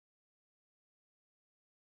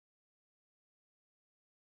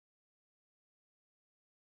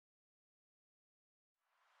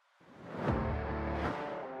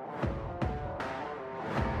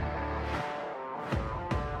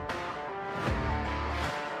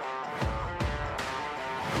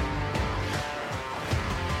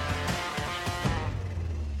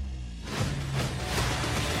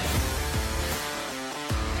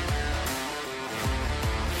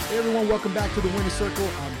everyone, welcome back to the Winner's Circle.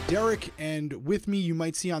 I'm Derrick, and with me, you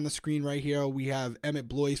might see on the screen right here, we have Emmett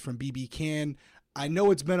Blois from BBCAN. I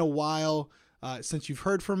know it's been a while since you've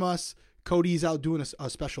heard from us. Cody's out doing a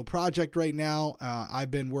special project right now.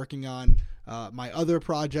 I've been working on my other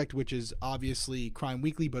project, which is obviously Crime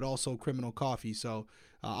Weekly, but also Criminal Coffee. So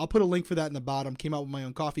I'll put a link for that in the bottom. Came out with my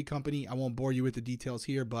own coffee company. I won't bore you with the details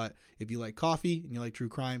here, but if you like coffee and you like true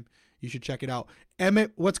crime, you should check it out.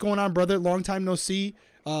 Emmett, what's going on, brother? Long time no see.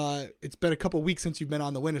 It's been a couple weeks since you've been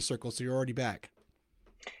on the Winner's Circle, so you're already back.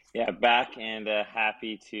 Yeah, back and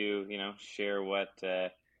happy to, share what,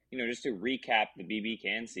 just to recap the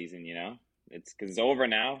BBCAN season, it's because it's over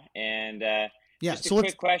now. And just a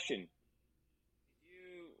quick question.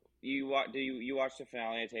 Do you watch the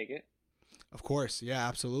finale, I take it? Of course. Yeah,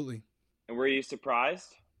 absolutely. And were you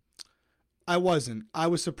surprised? I wasn't. I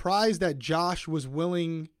was surprised that Josh was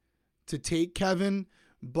willing to take Kevin,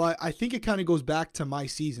 but I think it kind of goes back to my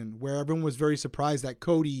season where everyone was very surprised that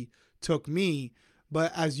Cody took me.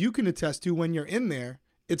 But as you can attest to, when you're in there,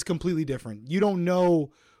 it's completely different. You don't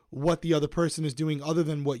know what the other person is doing other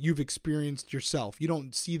than what you've experienced yourself. You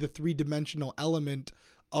don't see the three-dimensional element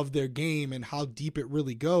of their game and how deep it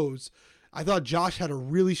really goes. I thought Josh had a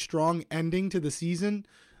really strong ending to the season,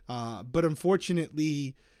 but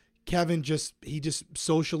unfortunately, Kevin just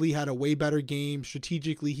socially had a way better game.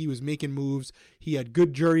 Strategically, he was making moves. He had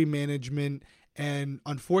good jury management. And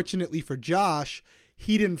unfortunately for Josh,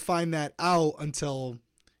 he didn't find that out until,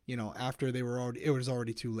 after it was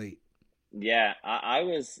already too late. Yeah, I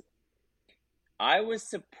was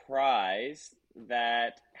surprised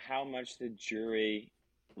that how much the jury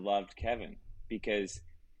loved Kevin, because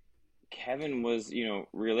Kevin was,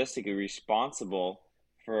 realistically responsible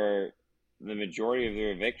for the majority of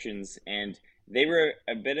their evictions, and they were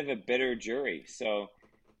a bit of a bitter jury. So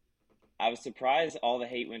I was surprised all the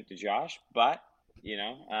hate went to Josh, but it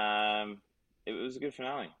was a good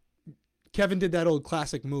finale. Kevin did that old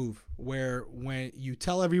classic move where when you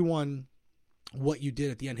tell everyone what you did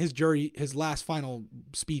at the end, his last final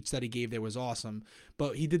speech that he gave there was awesome,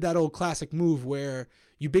 but he did that old classic move where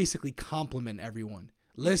you basically compliment everyone.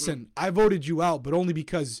 Listen, I voted you out, but only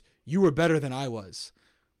because you were better than I was.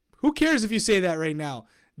 Who cares if you say that right now?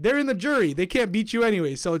 They're in the jury. They can't beat you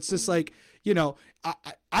anyway. So it's just like,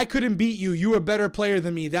 I couldn't beat you. You were a better player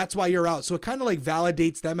than me. That's why you're out. So it kind of like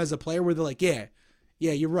validates them as a player where they're like, yeah,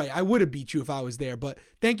 you're right. I would have beat you if I was there. But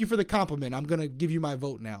thank you for the compliment. I'm going to give you my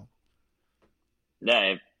vote now. Yeah,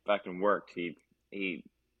 it fucking worked.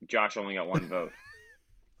 Josh only got one vote.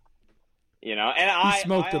 And he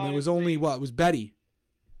smoked him. It was only, it was Betty.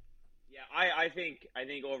 I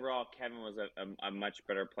think overall Kevin was a much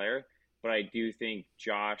better player, but I do think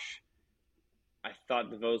Josh, I thought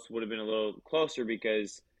the votes would have been a little closer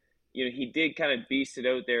because, he did kind of beast it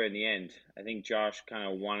out there in the end. I think Josh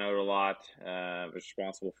kind of won out a lot, was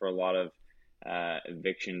responsible for a lot of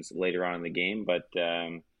evictions later on in the game, but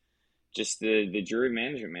just the jury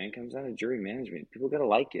management, man, comes down to jury management. People got to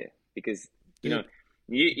like it because,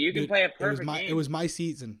 you can play a perfect game. It was my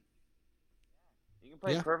season.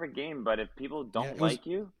 Play a perfect game, but if people don't like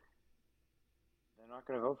you, they're not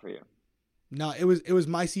going to vote for you. No, it was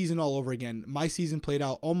my season all over again. My season played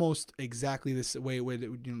out almost exactly this way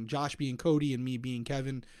with Josh being Cody and me being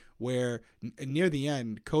Kevin, where near the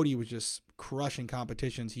end, Cody was just crushing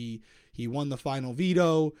competitions. He won the final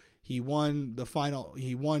veto. He won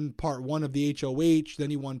part 1 of the HOH. Then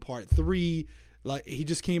he won part 3. Like, he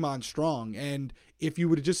just came on strong. And if you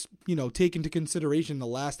would have just, take into consideration the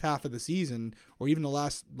last half of the season or even the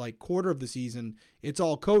last quarter of the season, it's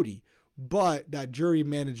all Cody. But that jury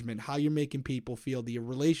management, how you're making people feel, the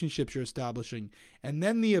relationships you're establishing, and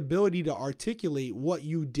then the ability to articulate what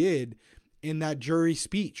you did in that jury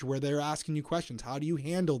speech where they're asking you questions. How do you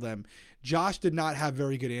handle them? Josh did not have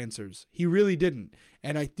very good answers. He really didn't.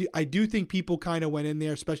 And I do think people kind of went in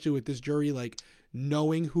there, especially with this jury,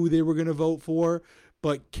 knowing who they were going to vote for,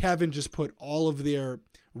 but Kevin just put all of their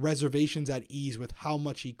reservations at ease with how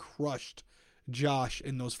much he crushed Josh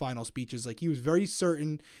in those final speeches. He was very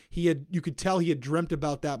certain. You could tell he had dreamt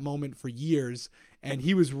about that moment for years, and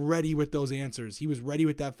he was ready with those answers. He was ready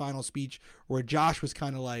with that final speech where Josh was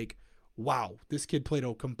kind of like, wow, this kid played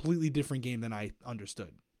a completely different game than I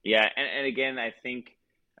understood. Yeah, and again, I think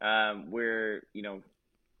we're,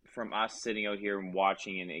 from us sitting out here and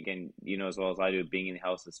watching, and again, as well as I do, being in the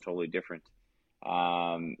house is totally different.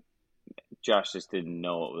 Josh just didn't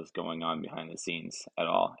know what was going on behind the scenes at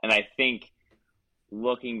all. And I think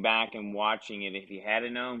looking back and watching it, if he had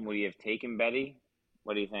known, would he have taken Betty?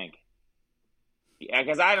 What do you think? Yeah,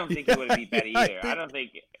 because I don't think he would have beat Betty either. I don't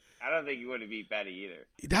think he would have beat Betty either.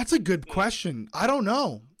 That's a good question. I don't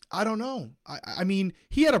know. I don't know. I mean,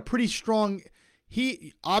 he had a pretty strong.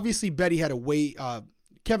 He obviously Betty had a way.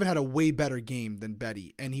 Kevin had a way better game than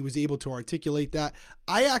Betty, and he was able to articulate that.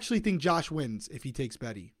 I actually think Josh wins if he takes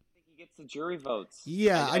Betty. I think he gets the jury votes.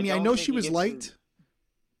 Yeah, I mean, I know she was liked.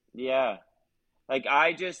 Yeah, like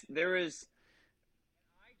there is.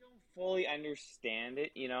 I don't fully understand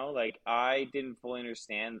it, like I didn't fully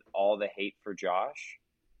understand all the hate for Josh,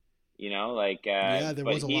 yeah, there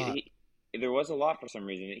was a lot. There was a lot for some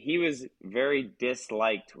reason. He was very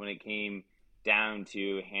disliked when it came down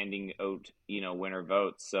to handing out, winner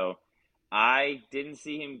votes. So I didn't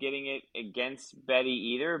see him getting it against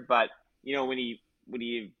Betty either. But when he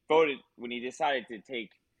voted, when he decided to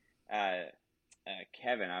take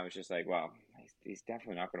Kevin, I was just like, wow, he's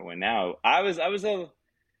definitely not going to win now. I was a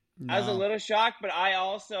little shocked, but I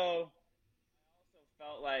also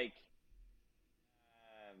felt like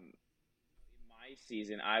in my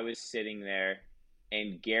season I was sitting there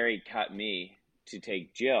and Gary cut me to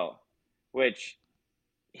take Jill, which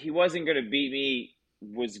he wasn't going to beat me.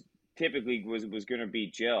 Was going to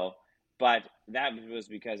beat Jill, but that was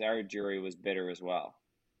because our jury was bitter as well.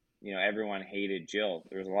 Everyone hated Jill.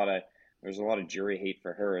 There was a lot of jury hate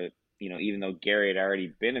for her. Even though Gary had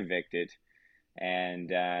already been evicted, and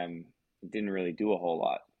didn't really do a whole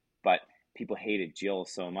lot, but people hated Jill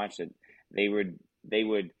so much that they would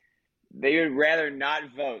rather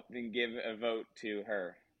not vote than give a vote to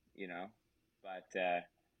her. But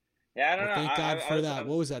yeah, I don't know. Thank God for that.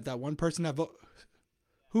 What was that? That one person that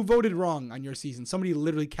who voted wrong on your season? Somebody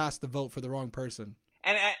literally cast the vote for the wrong person.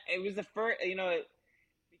 And it was the first,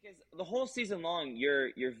 because the whole season long,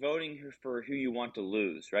 you're voting for who you want to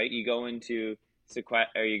lose, right? You go into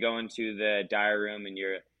the diary room and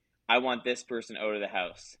I want this person out of the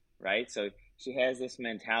house, right? So she has this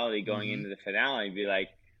mentality going into the finale and be like,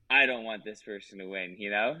 I don't want this person to win,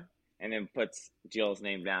 and then puts Jill's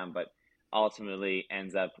name down, but ultimately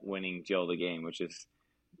ends up winning Jill the game, which is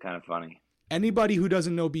kind of funny. Anybody who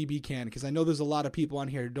doesn't know BBCAN, because I know there's a lot of people on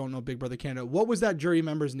here who don't know Big Brother Canada, what was that jury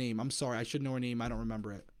member's name? I'm sorry, I should know her name. I don't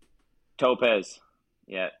remember it. Topaz.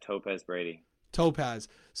 Yeah, Topaz Brady. Topaz.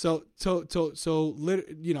 So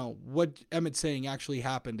what Emmett's saying actually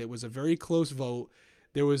happened. It was a very close vote.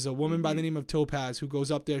 There was a woman by the name of Topaz who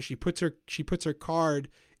goes up there. She puts her card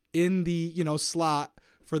in the slot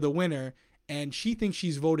for the winner, and she thinks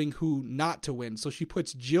she's voting who not to win. So she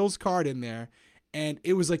puts Jill's card in there, and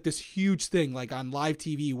it was like this huge thing, like on live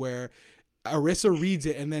TV, where Arissa reads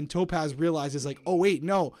it, and then Topaz realizes, like, oh wait,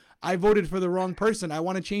 no, I voted for the wrong person. I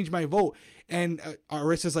want to change my vote. And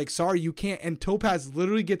Arissa's like, sorry, you can't. And Topaz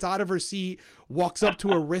literally gets out of her seat, walks up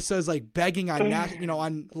to Arissa's like begging on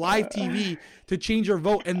on live TV to change her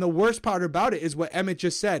vote. And the worst part about it is what Emmett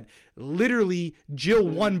just said. Literally, Jill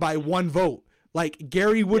won by one vote. Like,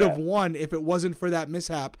 Gary would have won if it wasn't for that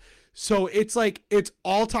mishap. So it's like, it's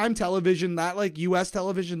all-time television, not like U.S.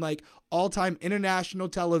 television, like all-time international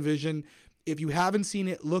television. If you haven't seen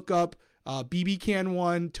it, look up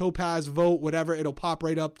BBCAN1, Topaz vote, whatever, it'll pop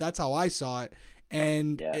right up. That's how I saw it.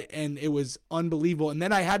 And it was unbelievable. And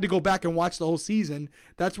then I had to go back and watch the whole season.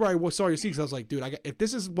 That's where I saw your season. I was like, dude, if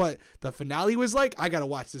this is what the finale was like, I got to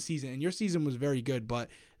watch the season. And your season was very good. But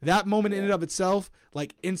that moment in and of itself,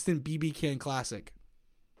 like instant BBCAN classic.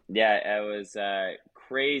 Yeah, it was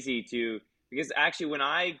crazy too. Because actually when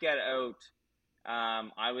I got out,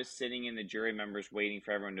 I was sitting in the jury members waiting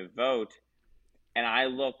for everyone to vote. And I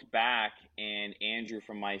looked back, and Andrew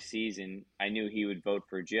from my season, I knew he would vote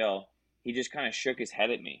for Jill. He just kind of shook his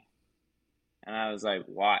head at me. And I was like,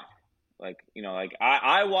 what? Like,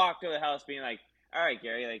 I walked to the house being like, all right,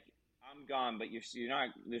 Gary, like, I'm gone, but you're not,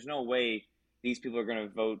 there's no way these people are going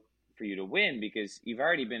to vote for you to win because you've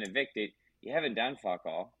already been evicted. You haven't done fuck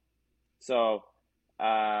all. So,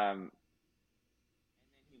 and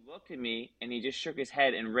then he looked at me and he just shook his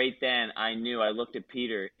head. And right then I knew. I looked at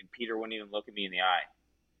Peter, and Peter wouldn't even look at me in the eye.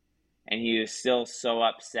 And he was still so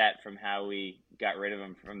upset from how we got rid of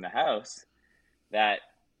him from the house that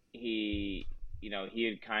he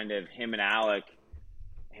had kind of, him and Alec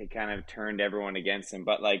had kind of turned everyone against him.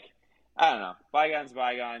 But like, I don't know, bygones,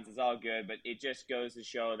 it's all good. But it just goes to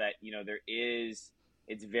show that,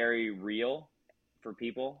 it's very real for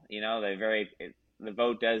people. The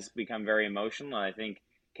vote does become very emotional. And I think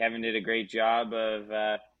Kevin did a great job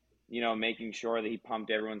of, making sure that he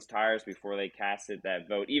pumped everyone's tires before they casted that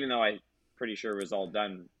vote, even though I'm pretty sure it was all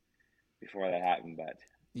done before that happened. But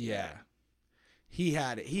yeah, he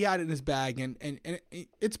had it. He had it in his bag, and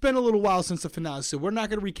it's been a little while since the finale, so we're not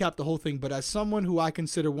going to recap the whole thing. But as someone who I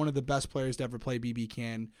consider one of the best players to ever play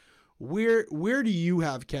BBCAN, where do you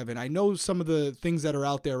have Kevin? I know some of the things that are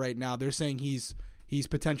out there right now. They're saying he's he's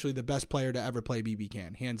potentially the best player to ever play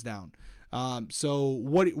BBCAN, hands down. So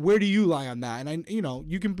where do you lie on that? And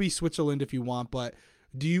you can be Switzerland if you want, but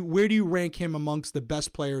where do you rank him amongst the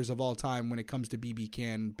best players of all time when it comes to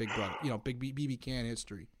BBCAN, Big Brother, big BBCAN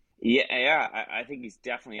history? Yeah, I think he's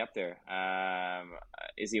definitely up there.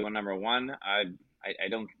 Is he number one? I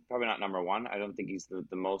don't, probably not number one. I don't think he's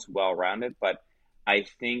the most well-rounded, but I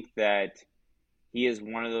think that he is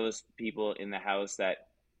one of those people in the house that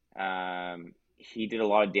he did a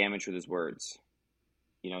lot of damage with his words.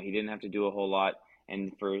 He didn't have to do a whole lot.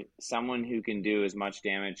 And for someone who can do as much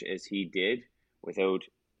damage as he did without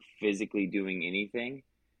physically doing anything,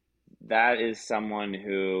 that is someone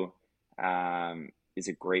who is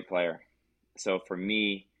a great player. So for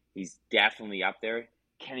me, he's definitely up there.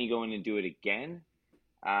 Can he go in and do it again?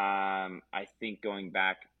 I think going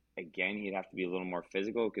back again, he'd have to be a little more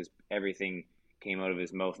physical because everything came out of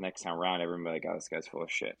his mouth next time around. Everyone would be like, oh, this guy's full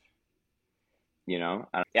of shit.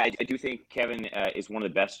 I do think Kevin is one of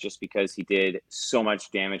the best just because he did so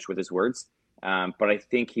much damage with his words. But I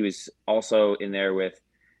think he was also in there with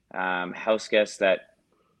house guests that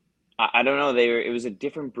I don't know. It was a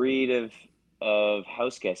different breed of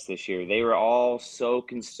house guests this year. They were all so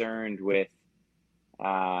concerned with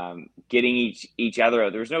getting each other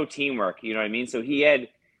out. There was no teamwork. You know what I mean? So he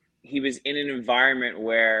was in an environment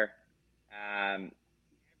where everyone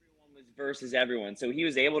was versus everyone. So he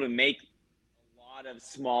was able to make of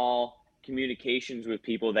small communications with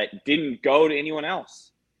people that didn't go to anyone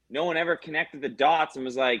else. No one ever connected the dots and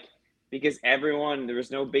was like, because there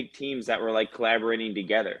was no big teams that were like collaborating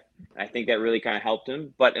together. I think that really kind of helped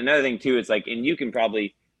him. But another thing too, it's like, and you can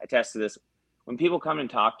probably attest to this, when people come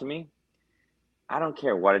and talk to me, I don't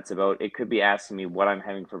care what it's about. It could be asking me what I'm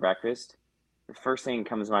having for breakfast. The first thing that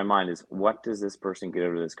comes to my mind is, what does this person get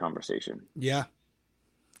out of this conversation? Yeah.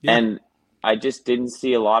 And I just didn't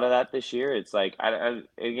see a lot of that this year. It's like,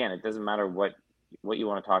 again, it doesn't matter what you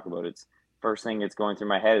want to talk about. It's first thing that's going through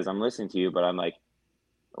my head is I'm listening to you, but I'm like,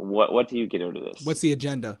 what do you get out of this? What's the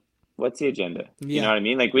agenda? Yeah. You know what I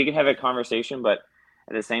mean? Like, we can have a conversation, but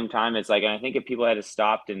at the same time, it's like, and I think if people had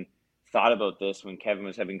stopped and thought about this when Kevin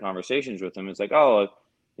was having conversations with him, it's like, oh,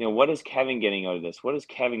 what is Kevin getting out of this? What is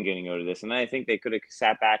Kevin getting out of this? And then I think they could have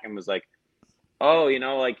sat back and was like, oh,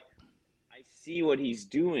 like, see what he's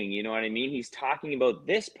doing, you know what I mean? He's talking about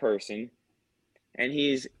this person and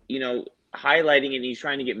he's, highlighting and he's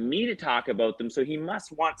trying to get me to talk about them. So he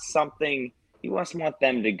must want something. He must want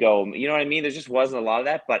them to go. You know what I mean? There just wasn't a lot of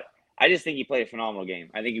that, but I just think he played a phenomenal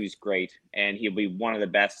game. I think he was great and he'll be one of the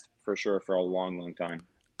best for sure for a long, long time.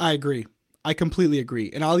 I agree. I completely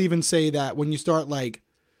agree. And I'll even say that when you start like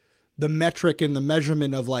the metric and the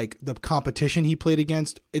measurement of like the competition he played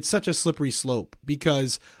against, it's such a slippery slope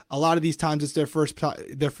because a lot of these times it's their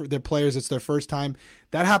players, it's their first time.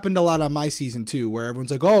 That happened a lot on my season too, where everyone's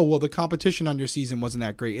like, oh, well, the competition on your season wasn't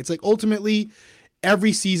that great. It's like, ultimately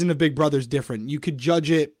every season of Big Brother is different. You could judge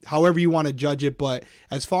it however you want to judge it. But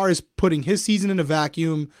as far as putting his season in a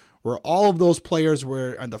vacuum where all of those players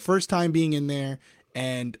were on the first time being in there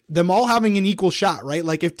and them all having an equal shot, right?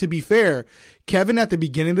 Like, if to be fair, Kevin at the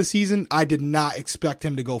beginning of the season, I did not expect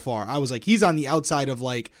him to go far. I was like, he's on the outside of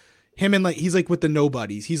like him and like, he's like with the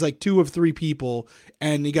nobodies. He's like 2 of 3 people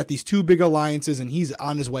and he got these 2 big alliances and he's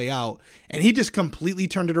on his way out. And he just completely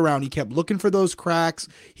turned it around. He kept looking for those cracks.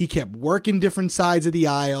 He kept working different sides of the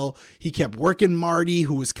aisle. He kept working Marty,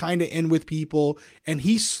 who was kind of in with people. And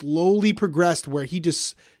he slowly progressed where he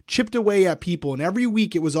just chipped away at people. And every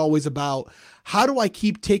week it was always about, how do I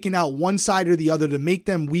keep taking out one side or the other to make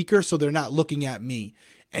them weaker so they're not looking at me?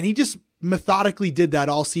 And he just methodically did that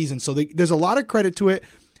all season. So there's a lot of credit to it.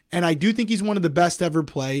 And I do think he's one of the best ever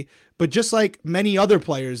play. But just like many other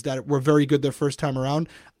players that were very good their first time around,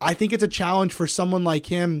 I think it's a challenge for someone like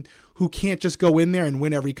him who can't just go in there and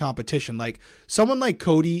win every competition. Like someone like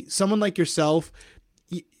Cody, someone like yourself,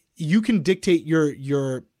 you can dictate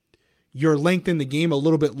your length in the game a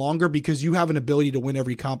little bit longer because you have an ability to win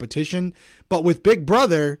every competition. But with Big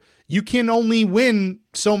Brother, you can only win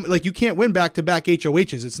you can't win back-to-back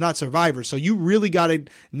HOHs. It's not Survivor. So you really got to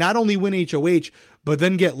not only win HOH, but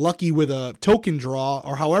then get lucky with a token draw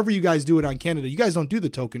or however you guys do it on Canada. You guys don't do the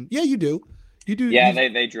token. Yeah, you do. You do. Yeah,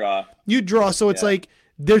 they draw. You draw. So it's like,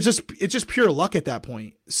 it's just pure luck at that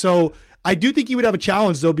point. So I do think you would have a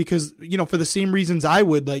challenge though, because, for the same reasons I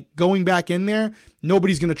would, like going back in there,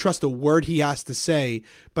 nobody's going to trust a word he has to say,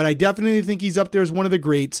 but I definitely think he's up there as one of the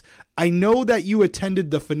greats. I know that you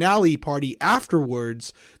attended the finale party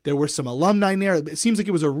afterwards. There were some alumni there. It seems like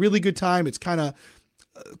it was a really good time. It's kind of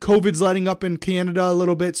COVID's letting up in Canada a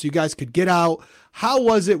little bit, so you guys could get out. How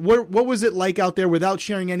was it? What was it like out there without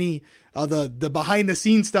sharing any the behind the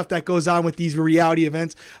scenes stuff that goes on with these reality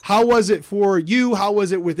events? How was it for you? How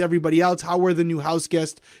was it with everybody else? How were the new house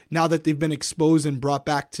guests now that they've been exposed and brought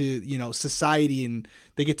back to society, and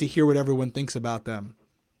they get to hear what everyone thinks about them?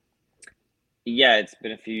 Yeah, it's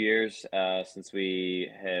been a few years since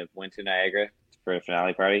we have went to Niagara for a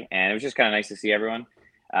finale party, and it was just kind of nice to see everyone.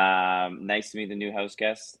 Nice to meet the new house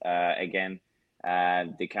guests again.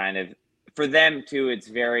 The kind of for them too, it's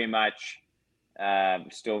very much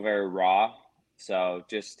still very raw. So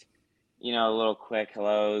just a little quick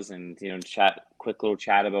hellos and quick little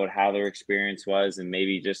chat about how their experience was, and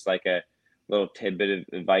maybe just like a little tidbit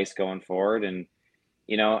of advice going forward. And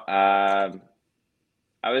you know,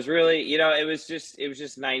 I was really, it was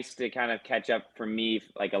just nice to kind of catch up for me,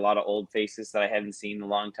 like a lot of old faces that I hadn't seen in a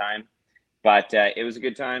long time. But it was a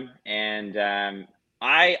good time, and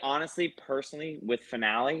I honestly, personally, with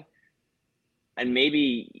finale, and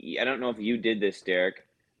maybe I don't know if you did this, Derek,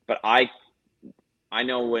 but I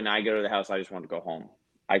know when I go to the house, I just want to go home.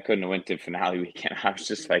 I couldn't have went to finale weekend. I was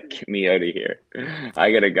just like, get me out of here.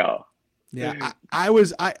 I gotta go. Yeah, I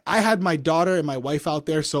had my daughter and my wife out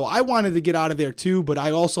there, so I wanted to get out of there too, but I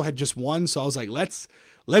also had just one, so I was like, let's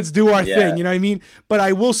do our thing, you know what I mean? But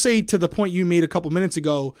I will say, to the point you made a couple minutes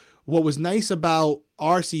ago, what was nice about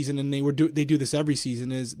our season, and they do this every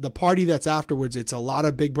season, is the party that's afterwards. It's a lot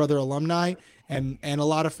of Big Brother alumni and a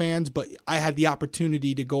lot of fans, but I had the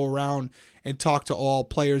opportunity to go around and talk to all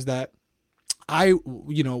players that I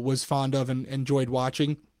was fond of and enjoyed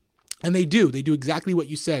watching. And they do exactly what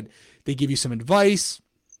you said. They give you some advice,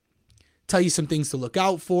 tell you some things to look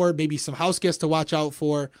out for, maybe some house guests to watch out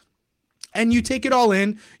for, and you take it all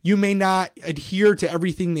in. You may not adhere to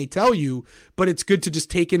everything they tell you, but it's good to just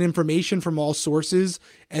take in information from all sources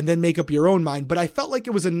and then make up your own mind. But I felt like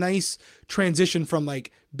it was a nice transition from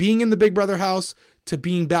like being in the Big Brother house to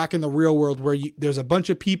being back in the real world, where there's a bunch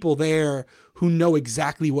of people there who know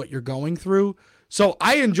exactly what you're going through. So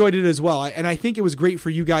I enjoyed it as well. And I think it was great for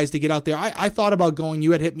you guys to get out there. I thought about going.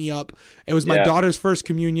 You had hit me up. It was my daughter's first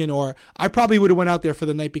communion, or I probably would have went out there for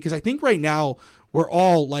the night, because I think right now we're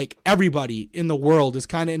all, like, everybody in the world is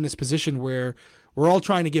kind of in this position where we're all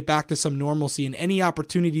trying to get back to some normalcy, and any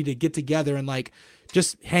opportunity to get together and like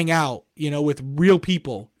just hang out, with real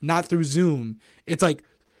people, not through Zoom. It's like,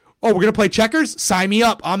 oh, we're going to play checkers? Sign me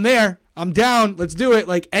up. I'm there. I'm down. Let's do it.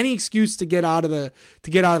 Like, any excuse to get out of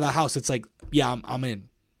the house. It's like, yeah, I'm in.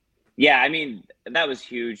 Yeah, I mean, that was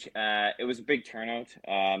huge. It was a big turnout,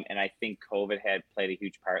 and I think COVID had played a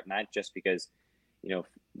huge part in that, just because,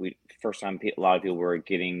 first time a lot of people were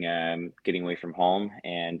getting away from home,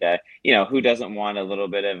 and who doesn't want a little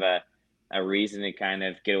bit of a reason to kind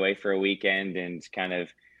of get away for a weekend, and kind of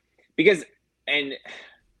it's a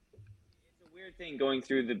weird thing going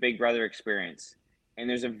through the Big Brother experience, and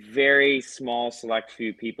there's a very small select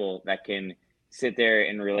few people that can sit there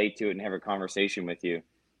and relate to it and have a conversation with you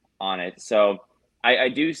on it. So I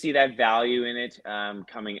do see that value in it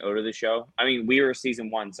coming out of the show. I mean, we were season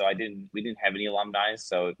one, so we didn't have any alumni,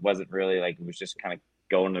 so it wasn't really like, it was just kind of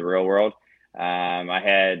going to the real world. Dan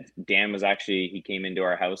he came into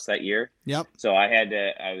our house that year. Yep. So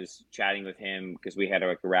I was chatting with him because we had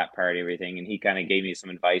like a wrap party and everything, and he kind of gave me some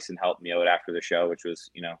advice and helped me out after the show, which was,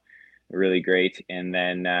 really great. And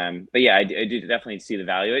then, but yeah, I do definitely see the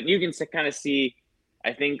value. And you can kind of see,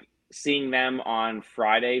 I think, seeing them on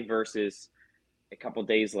Friday versus a couple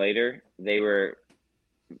days later, they were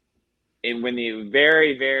when the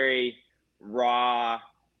very, very raw,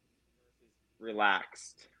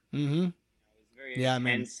 relaxed. Mm-hmm. It was very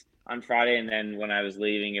intense on Friday, and then when I was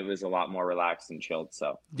leaving, it was a lot more relaxed and chilled.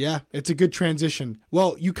 So yeah, it's a good transition.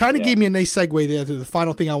 Well, you kind of gave me a nice segue there to the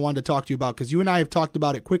final thing I wanted to talk to you about, because you and I have talked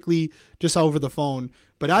about it quickly just over the phone.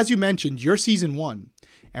 But as you mentioned, you're season 1,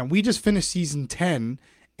 and we just finished season 10.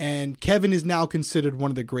 And Kevin is now considered one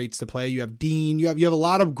of the greats to play. You have Dean. You have a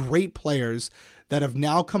lot of great players that have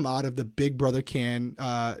now come out of the Big Brother Can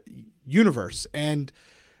universe. And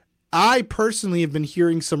I personally have been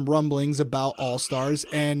hearing some rumblings about All-Stars,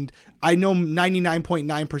 and I know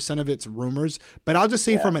 99.9% of it's rumors. But I'll just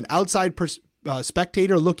say, from an outside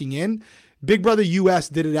spectator looking in, Big Brother US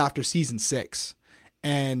did it after season 6.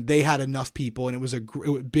 And they had enough people, and it was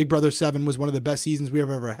Big Brother 7 was one of the best seasons we have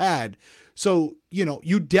ever had. So,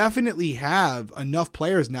 you definitely have enough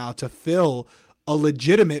players now to fill a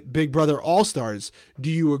legitimate Big Brother All-Stars. Do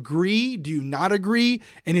you agree? Do you not agree?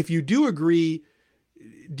 And if you do agree,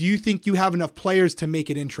 do you think you have enough players to make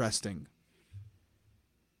it interesting?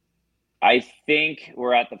 I think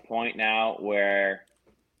we're at the point now where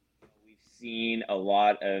we've seen a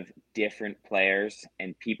lot of different players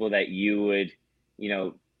and people that you would,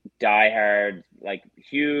 diehard, like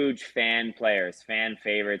huge fan favorites.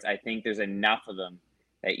 I think there's enough of them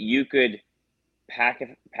that you could pack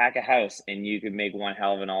a house and you could make one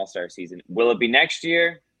hell of an all-star season. Will it be next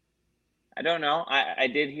year? I don't know. I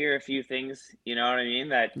did hear a few things, you know what I mean?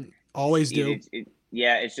 That Always do.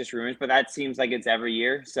 yeah, it's just rumors, but that seems like it's every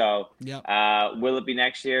year. So, yeah. Will it be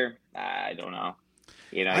next year? I don't know.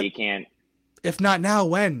 You can't. If not now,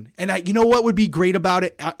 when? And you know what would be great about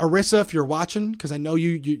it, Arissa, if you're watching, because I know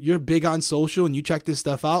you're big on social and you check this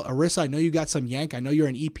stuff out. Arissa, I know you got some yank. I know you're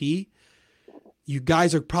an EP. You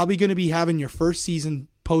guys are probably going to be having your first season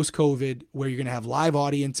post-COVID where you're going to have live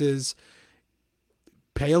audiences,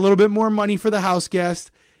 pay a little bit more money for the house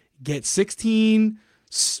guest, get 16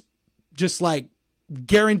 just like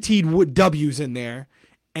guaranteed W's in there,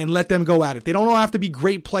 and let them go at it. They don't all have to be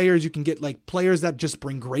great players. You can get like players that just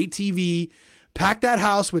bring great TV. Pack that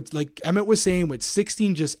house with, like Emmett was saying, with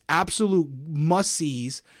 16 just absolute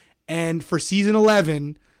must-sees. And for season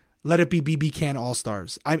 11, let it be BBCAN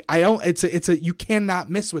All-Stars. I don't. It's a you cannot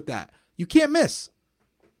miss with that. You can't miss.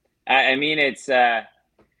 I mean, it's. I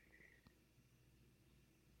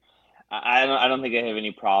don't think I have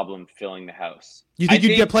any problem filling the house. You think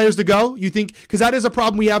you'd get players to go? You think, because that is a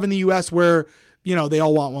problem we have in the U.S. where they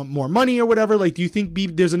all want more money or whatever. Like, do you think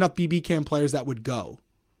there's enough BBCAN players that would go?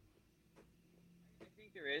 I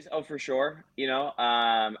think there is. Oh, for sure.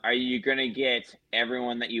 Are you going to get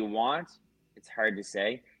everyone that you want? It's hard to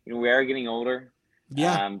say. We are getting older.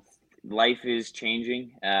 Yeah. Life is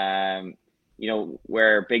changing.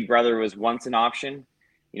 Where Big Brother was once an option,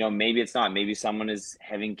 maybe it's not. Maybe someone is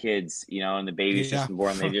having kids, and the baby's just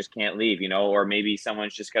born. They just can't leave, or maybe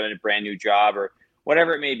someone's just got a brand new job or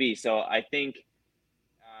whatever it may be. So I think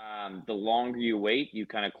the longer you wait, you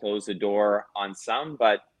kind of close the door on some.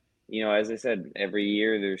 But, as I said, every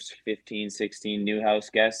year there's 15, 16 new house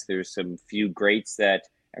guests. There's some few greats that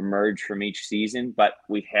emerge from each season. But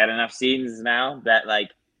we've had enough seasons now that,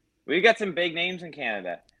 we've got some big names in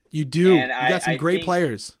Canada. You do. You got some great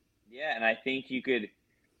players. Yeah, and I think you could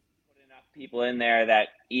put enough people in there that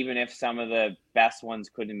even if some of the best ones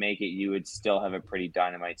couldn't make it, you would still have a pretty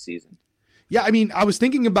dynamite season. Yeah, I mean, I was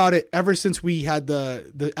thinking about it ever since we had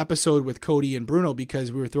the episode with Cody and Bruno,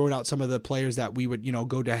 because we were throwing out some of the players that we would,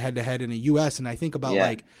 go to head in the U.S. And I think about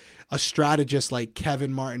like a strategist like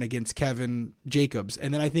Kevin Martin against Kevin Jacobs.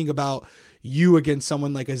 And then I think about you against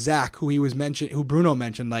someone like a Zach, who Bruno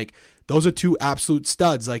mentioned, like those are two absolute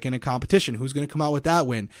studs, like in a competition. Who's going to come out with that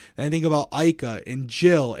win? And I think about Ika and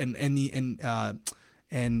Jill and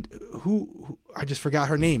who I just forgot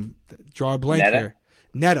her name. Draw a blank here.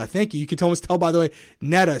 Netta, thank you. You can almost tell, by the way,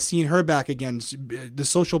 Netta, seeing her back again, the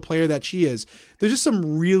social player that she is. There's just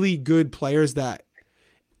some really good players that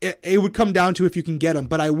it would come down to if you can get them.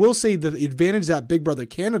 But I will say the advantage that Big Brother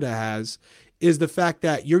Canada has is the fact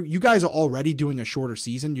that you guys are already doing a shorter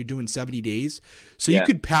season. You're doing 70 days. So you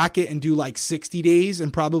could pack it and do like 60 days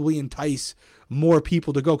and probably entice more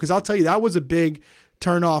people to go. Because I'll tell you, that was a big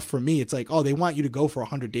turn off for me. It's like, oh, they want you to go for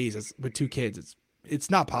 100 days with 2 kids.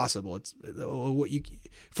 It's not possible. It's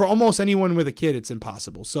for almost anyone with a kid, it's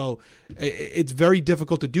impossible. So it's very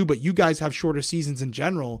difficult to do, but you guys have shorter seasons in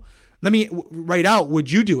general. Let me write out,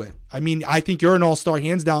 would you do it? I mean, I think you're an all-star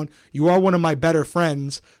hands down. You are one of my better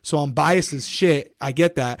friends, so I'm biased as shit. I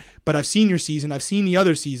get that, but I've seen your season. I've seen the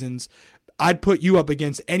other seasons. I'd put you up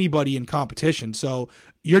against anybody in competition. So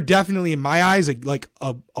you're definitely, in my eyes, like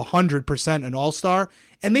 100% an all-star.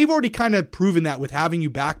 And they've already kind of proven that with having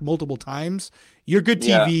you back multiple times. You're good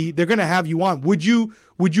TV. Yeah. They're going to have you on. Would you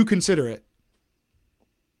consider it?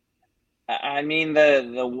 I mean,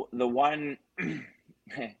 the one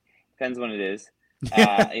depends when it is.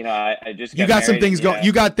 I just you got some things going.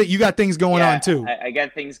 You got things going on too. I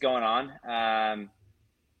got things going on. I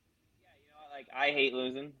hate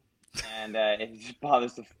losing, and it just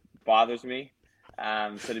bothers me.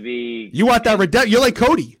 So to be, you want that you're like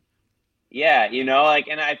Cody. Yeah, and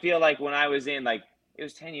I feel like when I was in, it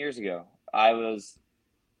was 10 years ago. I was,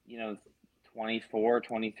 24,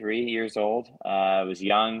 23 years old. I was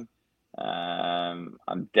young. I'm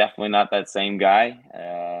definitely not that same guy.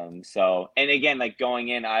 And again, going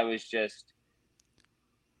in, I was just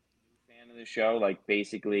a fan of the show,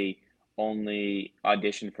 basically only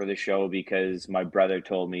auditioned for the show because my brother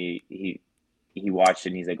told me he watched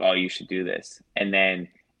it and he's like, oh, you should do this. And then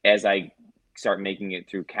as I start making it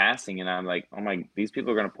through casting and I'm like, oh my, these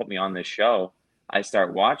people are going to put me on this show. I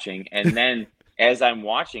start watching, and then as I'm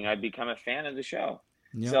watching, I become a fan of the show.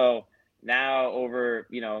 Yep. So now over,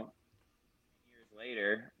 years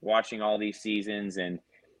later, watching all these seasons and,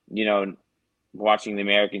 watching the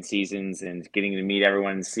American seasons and getting to meet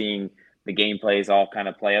everyone and seeing the gameplays all kind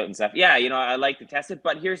of play out and stuff. Yeah, I like to test it.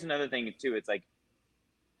 But here's another thing too. It's like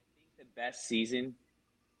I think the best season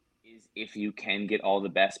is if you can get all the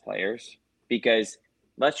best players. Because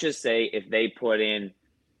let's just say if they put in,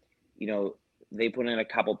 they put in a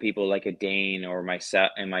couple people like a Dane or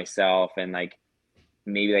myself and like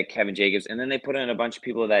maybe like Kevin Jacobs, and then they put in a bunch of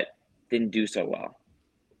people that didn't do so well.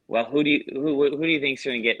 Well, who do you think's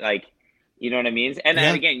going to get, like, you know what I mean? And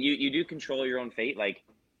Yeah. again, you do control your own fate. Like,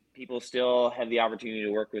 people still have the opportunity to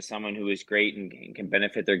work with someone who is great and can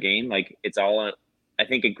benefit their game. Like, it's all. I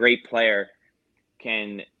think a great player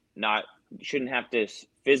shouldn't have to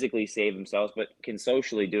physically save themselves, but can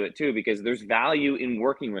socially do it too, because there's value in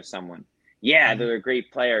working with someone. Yeah, they're a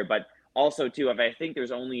great player, but also too, if I think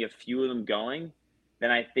there's only a few of them going,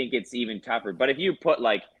 then I think it's even tougher. But if you put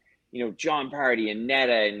like, John Party and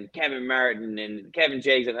Netta and Kevin Martin and Kevin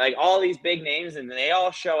Jakes and like all these big names, and they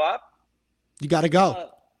all show up, You got to go.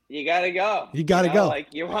 You got to go. You got to go.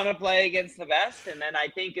 Like, you want to play against the best, and then I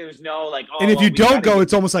think there's no like. Oh, and if you don't go,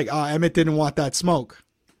 it's almost like, Emmett didn't want that smoke.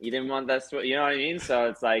 You didn't want that. You know what I mean? So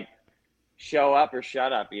it's like, show up or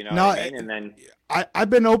shut up. You know what I mean? And then I've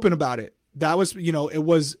been open about it. That was, it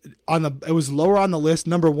was lower on the list.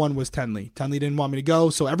 Number one was Tenley. Tenley didn't want me to go,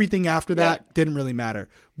 so everything after that didn't really matter.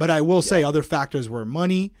 But I will say other factors were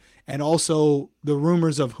money and also the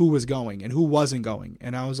rumors of who was going and who wasn't going.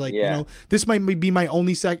 And I was like, this might be my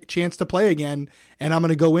only chance to play again, and I'm going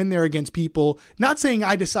to go in there against people. Not saying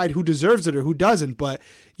I decide who deserves it or who doesn't, but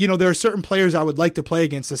there are certain players I would like to play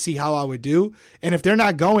against to see how I would do. And if they're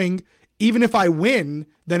not going, even if I win,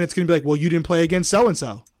 then it's going to be like, well, you didn't play against so and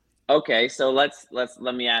so. Okay, so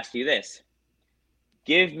let me ask you this.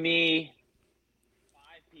 Give me 5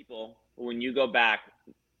 people who, when you go back,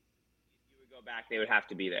 they would have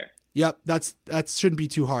to be there. Yep, that shouldn't be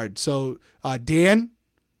too hard. So Dan,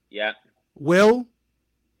 yeah, Will,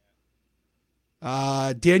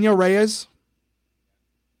 Daniel Reyes.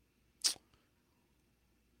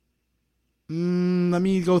 Let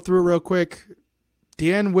me go through it real quick.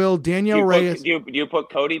 Daniel Reyes. Do you put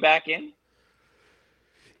Cody back in?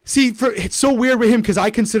 See, it's so weird with him because I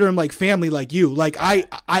consider him like family, like you. Like I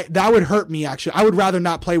that would hurt me actually. I would rather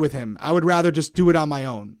not play with him. I would rather just do it on my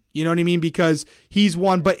own. You know what I mean? Because he's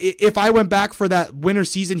one. But if I went back for that winter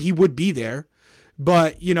season, he would be there.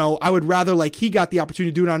 But I would rather like he got the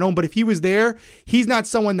opportunity to do it on his own. But if he was there, he's not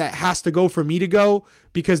someone that has to go for me to go,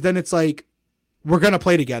 because then it's like we're gonna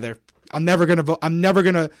play together. I'm never gonna vote. I'm never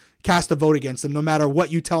gonna cast a vote against him, no matter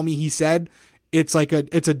what you tell me he said. It's like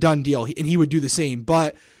it's a done deal, and he would do the same.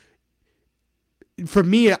 But for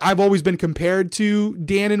me, I've always been compared to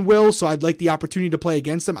Dan and Will, so I'd like the opportunity to play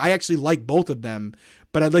against them. I actually like both of them,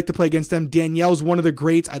 but I'd like to play against them. Danielle's one of the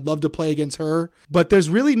greats. I'd love to play against her. But there's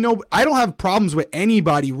really I don't have problems with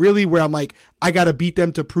anybody really where I'm like, I got to beat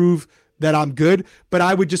them to prove that I'm good. But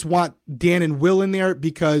I would just want Dan and Will in there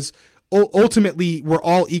because ultimately we're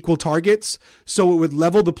all equal targets. So it would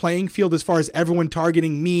level the playing field as far as everyone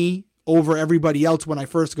targeting me over everybody else when I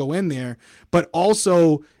first go in there. But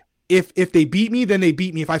also, if they beat me, then they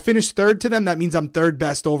beat me. If I finish third to them, that means I'm third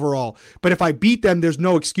best overall. But if I beat them, there's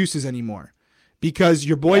no excuses anymore because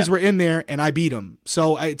your boys were in there and I beat them.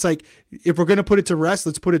 So it's like, if we're going to put it to rest,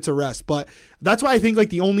 let's put it to rest. But that's why I think like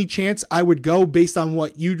the only chance I would go based on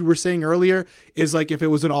what you were saying earlier is like if it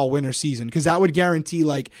was an all winter season, because that would guarantee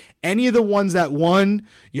like any of the ones that won,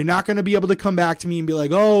 you're not going to be able to come back to me and be like,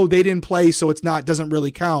 oh, they didn't play, so doesn't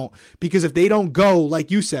really count. Because if they don't go, like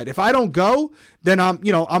you said, if I don't go, then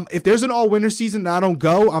if there's an all winter season and I don't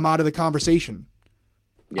go, I'm out of the conversation.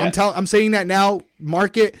 Yeah. I'm saying that now.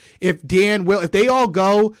 Mark it. If they all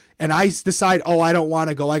go and I decide, oh, I don't want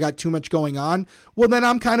to go, I got too much going on, well, then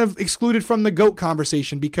I'm kind of excluded from the GOAT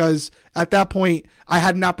conversation, because at that point I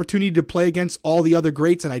had an opportunity to play against all the other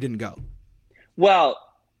greats and I didn't go. Well,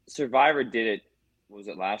 Survivor did it. Was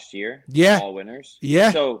it last year? Yeah. All winners.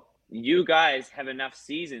 Yeah. So you guys have enough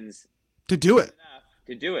seasons to do it.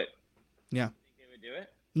 Yeah. Yeah. Think they would do it?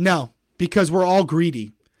 No, because we're all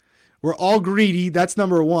greedy. We're all greedy. That's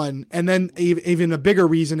number one. And then even a bigger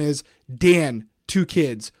reason is Dan, 2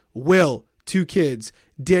 kids. Will, 2 kids.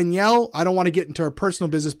 Danielle, I don't want to get into her personal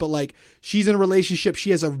business, but like she's in a relationship. She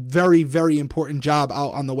has a very, very important job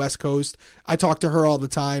out on the West Coast. I talk to her all the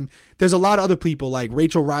time. There's a lot of other people like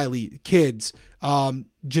Rachel Riley, kids.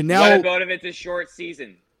 Janelle. What about if it's a short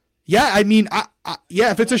season? Yeah, I mean,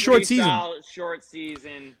 if it's a short season.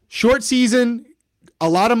 Short season. A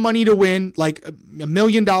lot of money to win, like $1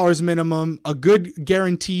 million minimum, a good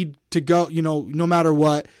guaranteed to go, no matter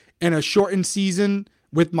what, and a shortened season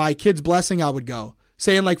with my kid's blessing, I would go.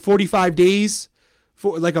 Saying like 45 days,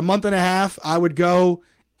 for like a month and a half, I would go.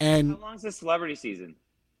 And how long's the celebrity season?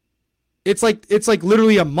 it's like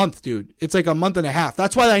literally a month, dude. It's like a month and a half.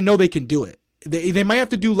 That's why I know they can do it. They might have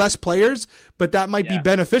to do less players, but that might be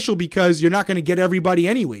beneficial because you're not going to get everybody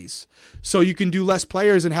anyways. So you can do less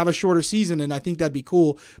players and have a shorter season, and I think that'd be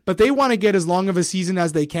cool. But they want to get as long of a season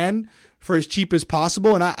as they can for as cheap as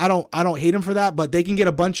possible, and I don't hate them for that. But they can get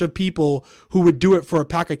a bunch of people who would do it for a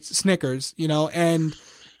pack of Snickers, and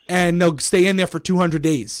they'll stay in there for 200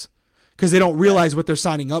 days because they don't realize what they're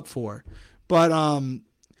signing up for. But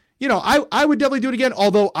I would definitely do it again,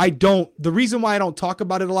 although the reason why I don't talk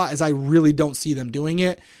about it a lot is I really don't see them doing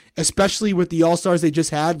it, especially with the All-Stars they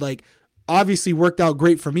just had. Like, obviously worked out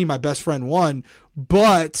great for me. My best friend won,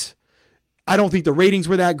 but I don't think the ratings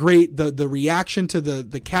were that great. The reaction to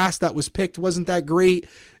the cast that was picked wasn't that great.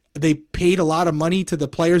 They paid a lot of money to the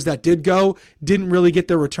players that did go, didn't really get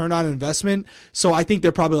their return on investment. So I think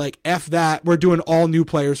they're probably like, F that, we're doing all new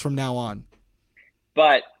players from now on.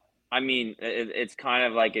 But I mean, it's kind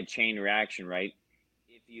of like a chain reaction, right?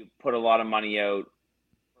 If you put a lot of money out,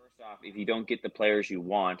 first off, if you don't get the players you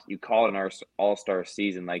want, you call it an all-star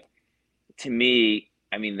season. Like, to me,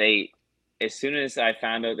 I mean, as soon as I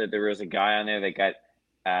found out that there was a guy on there that got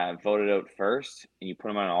voted out first, and you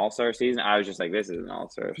put him on an all-star season, I was just like, this is an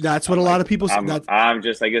all-star. That's what a lot of people say. I'm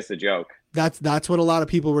just like, it's a joke. That's what a lot of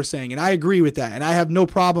people were saying, and I agree with that, and I have no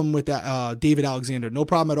problem with that. David Alexander, no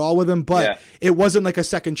problem at all with him, but it wasn't like a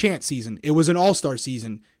second chance season. It was an all-star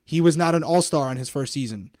season. He was not an all-star on his first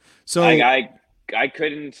season. So I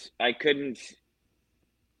couldn't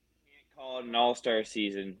call it an all-star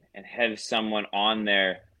season and have someone on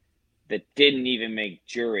there that didn't even make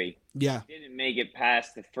jury. Yeah, didn't make it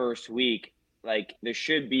past the first week. Like, there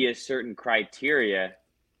should be a certain criteria.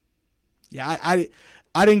 Yeah,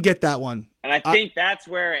 I didn't get that one. And I think that's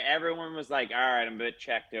where everyone was like, all right, I'm a bit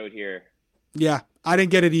checked out here. Yeah, I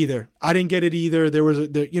didn't get it either. There was,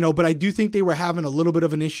 but I do think they were having a little bit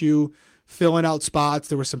of an issue filling out spots.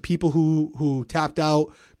 There were some people who tapped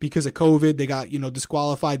out because of COVID. They got,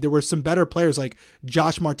 disqualified. There were some better players like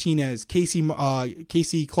Josh Martinez,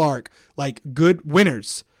 Casey Clark, like good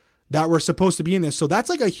winners that were supposed to be in this. So that's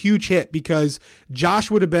like a huge hit because Josh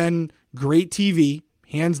would have been great TV,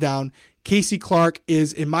 hands down. Casey Clark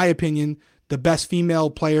is, in my opinion, the best female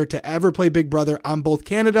player to ever play Big Brother on both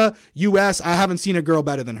Canada, US. I haven't seen a girl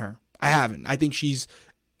better than her. I haven't. I think she'd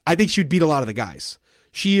beat a lot of the guys.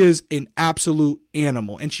 She is an absolute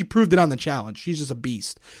animal, and she proved it on the challenge. She's just a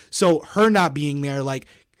beast. So her not being there, like,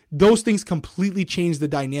 those things completely changed the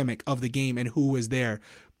dynamic of the game and who was there.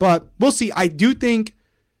 But we'll see. I do think,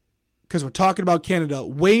 because we're talking about Canada,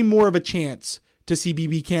 way more of a chance to see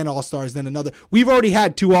BBCAN All-Stars than another. We've already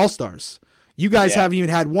had 2 All-Stars. You guys haven't even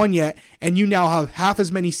had one yet, and you now have half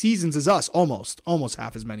as many seasons as us, almost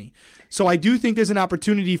half as many. So I do think there's an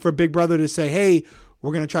opportunity for Big Brother to say, hey,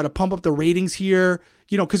 we're going to try to pump up the ratings here,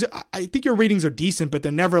 because I think your ratings are decent, but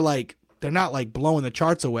they're not like blowing the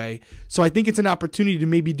charts away. So I think it's an opportunity to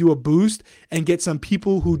maybe do a boost and get some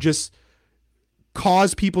people who just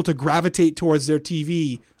cause people to gravitate towards their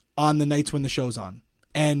TV on the nights when the show's on.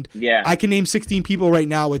 And I can name 16 people right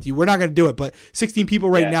now with you. We're not going to do it, but 16 people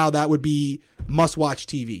right now that would be must-watch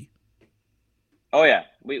TV. Oh yeah,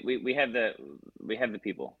 we have the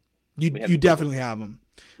people. You definitely have them.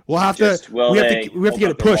 We have to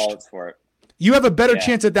get it pushed. For it. You have a better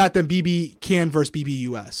chance at that than BBCAN versus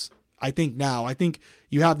BBUS. I think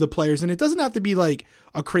you have the players, and it doesn't have to be like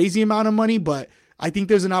a crazy amount of money, but I think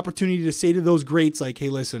there's an opportunity to say to those greats, like, hey,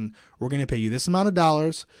 listen, we're going to pay you this amount of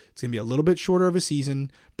dollars. It's going to be a little bit shorter of a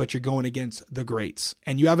season, but you're going against the greats.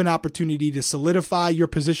 And you have an opportunity to solidify your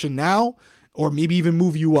position now, or maybe even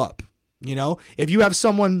move you up. If you have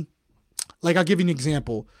someone, like, I'll give you an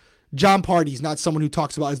example. John Party's not someone who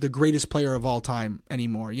talks about as the greatest player of all time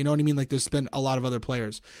anymore. You know what I mean? Like, there's been a lot of other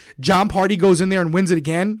players. John Party goes in there and wins it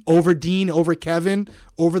again over Dean, over Kevin,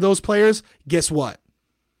 over those players. Guess what?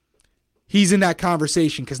 He's in that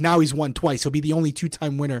conversation because now he's won twice. He'll be the only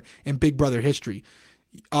 2-time winner in Big Brother history.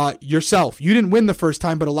 Yourself, you didn't win the first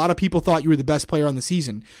time, but a lot of people thought you were the best player on the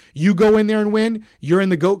season. You go in there and win, you're in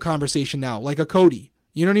the GOAT conversation now, like a Cody.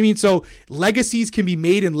 You know what I mean? So legacies can be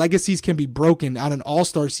made and legacies can be broken on an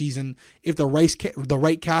all-star season if the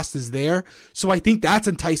right cast is there. So I think that's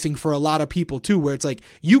enticing for a lot of people too, where it's like,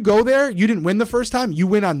 you go there, you didn't win the first time, you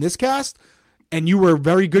win on this cast, and you were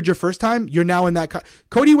very good your first time, you're now in that.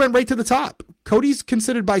 Cody went right to the top. Cody's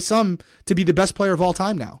considered by some to be the best player of all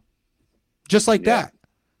time now. Just like that.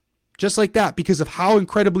 Just like that, because of how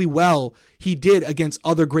incredibly well he did against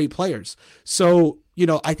other great players. So,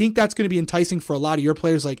 I think that's going to be enticing for a lot of your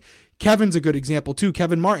players. Like Kevin's a good example too.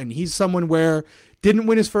 Kevin Martin, he's someone where didn't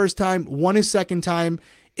win his first time, won his second time,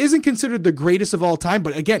 isn't considered the greatest of all time,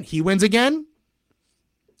 but again, he wins again.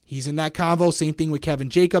 He's in that convo. Same thing with Kevin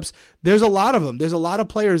Jacobs. There's a lot of them. There's a lot of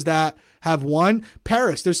players that have won.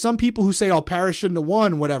 Paris, there's some people who say, oh, Paris shouldn't have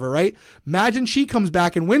won, whatever, right? Imagine she comes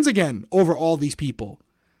back and wins again over all these people.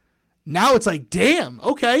 Now it's like, damn,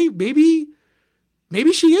 okay, maybe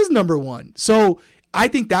she is number one. So I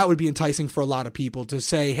think that would be enticing for a lot of people to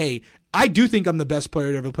say, hey, I do think I'm the best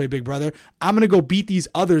player to ever play Big Brother. I'm going to go beat these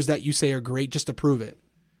others that you say are great just to prove it.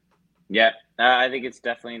 Yeah, I think it's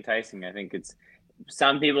definitely enticing. I think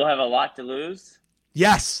some people have a lot to lose.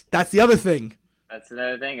 Yes, that's the other thing. That's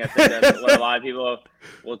another thing. I think that's what a lot of people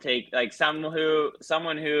will take. Like someone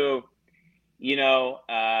who, you know,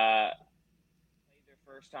 played their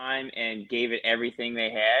first time and gave it everything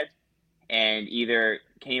they had, and either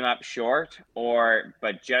came up short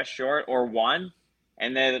but just short or won,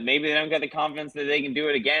 and then maybe they don't get the confidence that they can do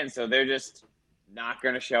it again, so they're just not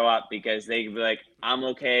going to show up because they can be like, I'm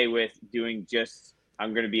okay with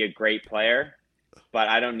I'm going to be a great player, but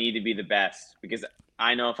I don't need to be the best because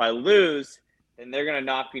I know if I lose, then they're going to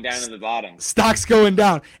knock me down to the bottom. Stock's going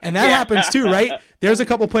down. And that happens too, right? There's a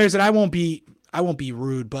couple players that I won't be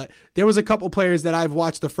rude, but there was a couple players that I've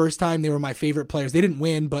watched the first time. They were my favorite players. They didn't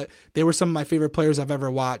win, but they were some of my favorite players I've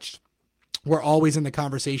ever watched. We're always in the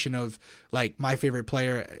conversation of like my favorite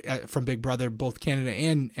player from Big Brother, both Canada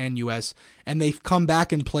and US. And they've come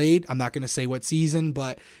back and played. I'm not going to say what season,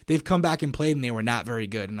 but they've come back and played and they were not very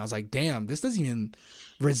good. And I was like, damn, this doesn't even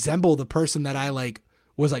resemble the person that I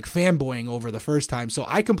was fanboying over the first time. So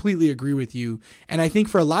I completely agree with you. And I think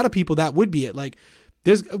for a lot of people, that would be it. Like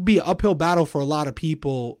there's be an uphill battle for a lot of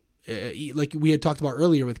people. Like we had talked about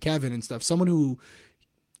earlier with Kevin and stuff, someone who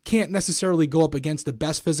can't necessarily go up against the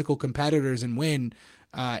best physical competitors and win.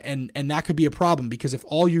 And that could be a problem because if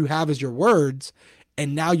all you have is your words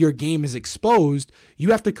and now your game is exposed, you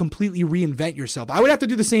have to completely reinvent yourself. I would have to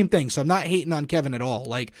do the same thing. So I'm not hating on Kevin at all.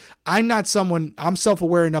 Like I'm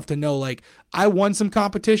self-aware enough to know, like I won some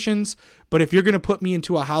competitions, but if you're going to put me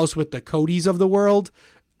into a house with the Codys of the world,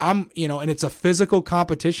 and it's a physical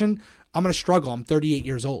competition, I'm going to struggle. I'm 38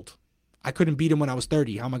 years old. I couldn't beat him when I was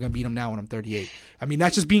 30. How am I going to beat him now when I'm 38? I mean,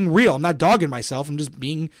 that's just being real. I'm not dogging myself. I'm just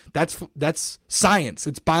that's science.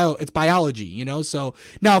 It's biology, So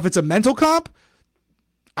now if it's a mental comp,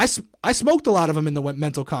 I smoked a lot of them in the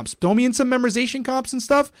mental comps. Throw me in some memorization comps and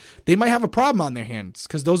stuff. They might have a problem on their hands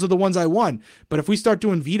because those are the ones I won. But if we start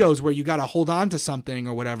doing vetoes where you got to hold on to something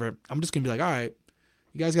or whatever, I'm just going to be like, all right,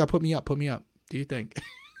 you guys got to put me up. Do you think?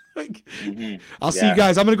 I'll see you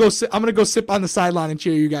guys. I'm gonna go sip on the sideline and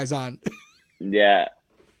cheer you guys on. Yeah,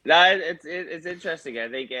 no, it's interesting. I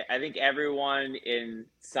think everyone in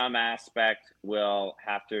some aspect will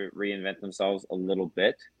have to reinvent themselves a little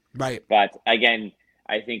bit, right? But again,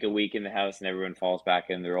 I think a week in the house and everyone falls back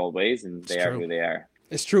in their old ways and they are who they are.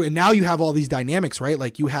 It's true, and now you have all these dynamics, right?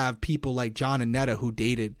 Like you have people like John and Netta who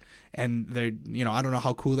dated. And they're, I don't know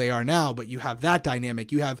how cool they are now, but you have that dynamic.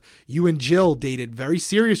 You and Jill dated, very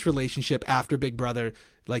serious relationship after Big Brother.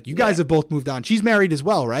 Like you guys have both moved on. She's married as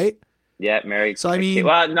well, right? Yeah, married. So I mean,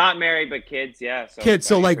 well, not married, but kids. Yeah. So kids.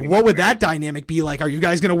 So like, what would that dynamic be like? Are you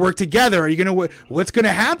guys gonna work together? Are you gonna? What's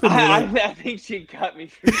gonna happen? I think she cut me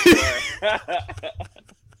for sure.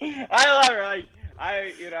 I love her.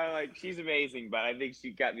 She's amazing, but I think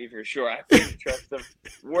she got me for sure. I couldn't trust the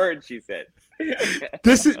words she said.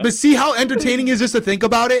 But see how entertaining is this to think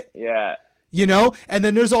about it? Yeah. And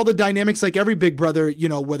then there's all the dynamics like every Big Brother,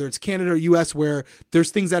 whether it's Canada or US, where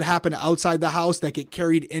there's things that happen outside the house that get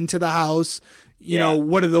carried into the house.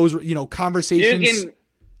 What are those, conversations?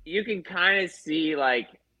 You can kind of see like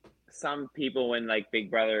some people when like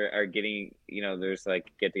Big Brother are getting, there's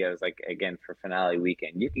like get-togethers, like again for finale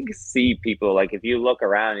weekend, you can see people like if you look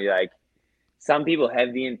around, you're like, some people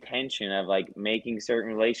have the intention of like making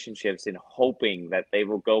certain relationships and hoping that they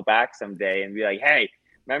will go back someday and be like, hey,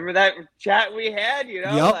 remember that chat we had?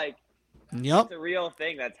 Yep. It's a real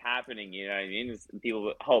thing that's happening. You know what I mean? It's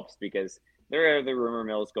people hopes because there are the rumor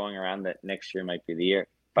mills going around that next year might be the year.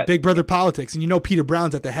 But Big Brother politics, and Peter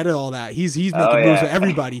Brown's at the head of all that. He's making moves with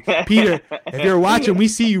everybody. Peter, if you're watching, we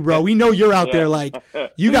see you, bro. We know you're out there. Like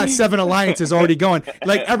you got 7 alliances already going.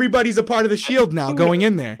 Like everybody's a part of the Shield now, going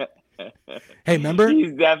in there. Hey, remember?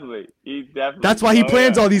 He's definitely. That's why he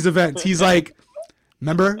plans all these events. He's like,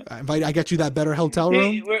 remember? I got you that better hotel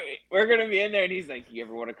room. We're gonna be in there, and he's like, "You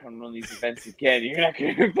ever want to come to one of these events again? You're not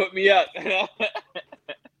gonna put me up."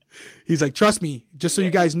 He's like, trust me, just so you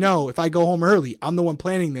guys know, if I go home early, I'm the one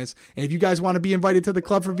planning this. And if you guys want to be invited to the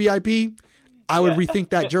club for VIP, I would rethink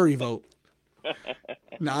that jury vote.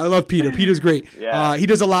 No, I love Peter. Peter's great. Yeah. He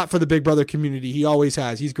does a lot for the Big Brother community. He always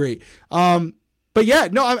has. He's great. But yeah,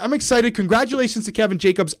 no, I'm excited. Congratulations to Kevin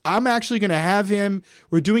Jacobs. I'm actually going to have him.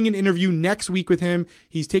 We're doing an interview next week with him.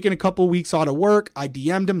 He's taking a couple weeks out of work. I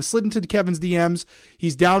DM'd him, slid into Kevin's DMs.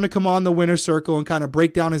 He's down to come on the winner's circle and kind of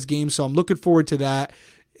break down his game. So I'm looking forward to that.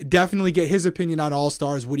 Definitely get his opinion on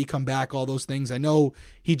All-Stars. Would he come back? All those things. I know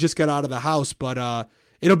he just got out of the house, but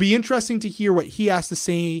it'll be interesting to hear what he has to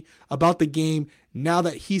say about the game now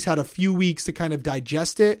that he's had a few weeks to kind of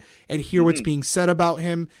digest it and hear what's being said about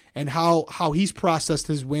him and how he's processed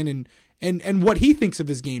his win and what he thinks of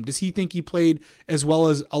his game. Does he think he played as well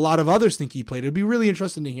as a lot of others think he played? It'd be really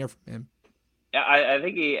interesting to hear from him. Yeah, I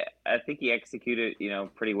think he executed,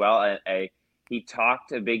 pretty well. He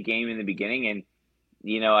talked a big game in the beginning, and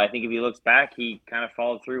I think if he looks back, he kind of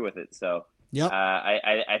followed through with it. So yeah,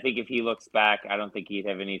 I think if he looks back, I don't think he'd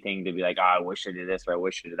have anything to be like, I wish I did this or I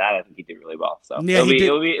wish I did that. I think he did really well. So yeah,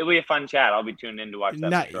 it'll be a fun chat. I'll be tuned in to watch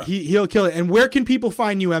that. For sure. He'll kill it. And where can people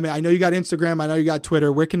find you, Emmett? I know you got Instagram. I know you got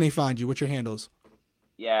Twitter. Where can they find you? What's your handles?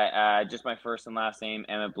 Yeah, just my first and last name,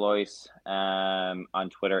 Emmett Blois, on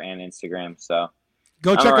Twitter and Instagram. So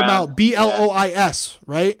go check him out. BLOIS,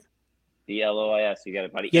 right? BLOIS. You got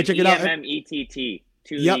it, buddy. Yeah, check it out. EMMETT.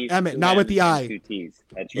 Yep, Emmett, not with the I. 2 T's.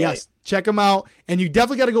 That's right. Yes, check him out. And you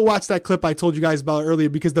definitely got to go watch that clip I told you guys about earlier,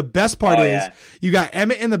 because the best part is you got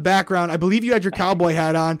Emmett in the background. I believe you had your cowboy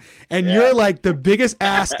hat on, and you're like the biggest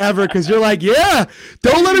ass ever because you're like, yeah,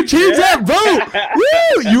 don't let him change that vote.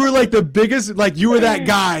 Woo! You were like the biggest, like you were that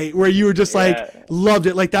guy where you were just like, loved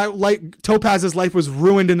it. Like that, like Topaz's life was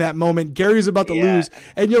ruined in that moment. Gary's about to lose,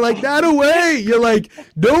 and you're like, not away. You're like,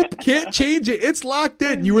 nope, can't change it. It's locked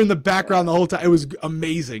in. You were in the background the whole time. It was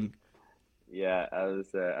amazing. Yeah, I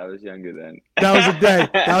was younger then. That was a day.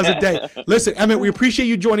 That was a day. Listen, Emmett, we appreciate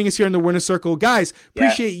you joining us here in the Winner's Circle. Guys,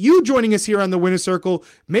 appreciate you joining us here on the Winner's Circle.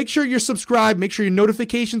 Make sure you're subscribed. Make sure your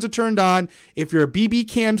notifications are turned on. If you're a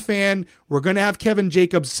BBCAN fan, we're going to have Kevin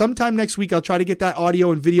Jacobs sometime next week. I'll try to get that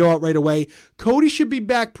audio and video out right away. Cody should be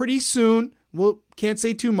back pretty soon. Well, can't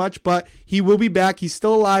say too much, but he will be back. He's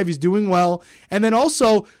still alive. He's doing well. And then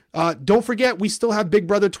also, don't forget, we still have Big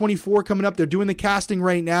Brother 24 coming up. They're doing the casting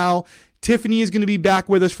right now. Tiffany is going to be back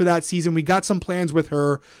with us for that season. We got some plans with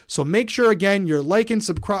her. So make sure, again, you're liking,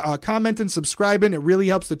 commenting, subscribing. It really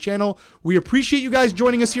helps the channel. We appreciate you guys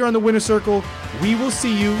joining us here on the Winner's Circle. We will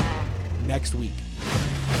see you next week.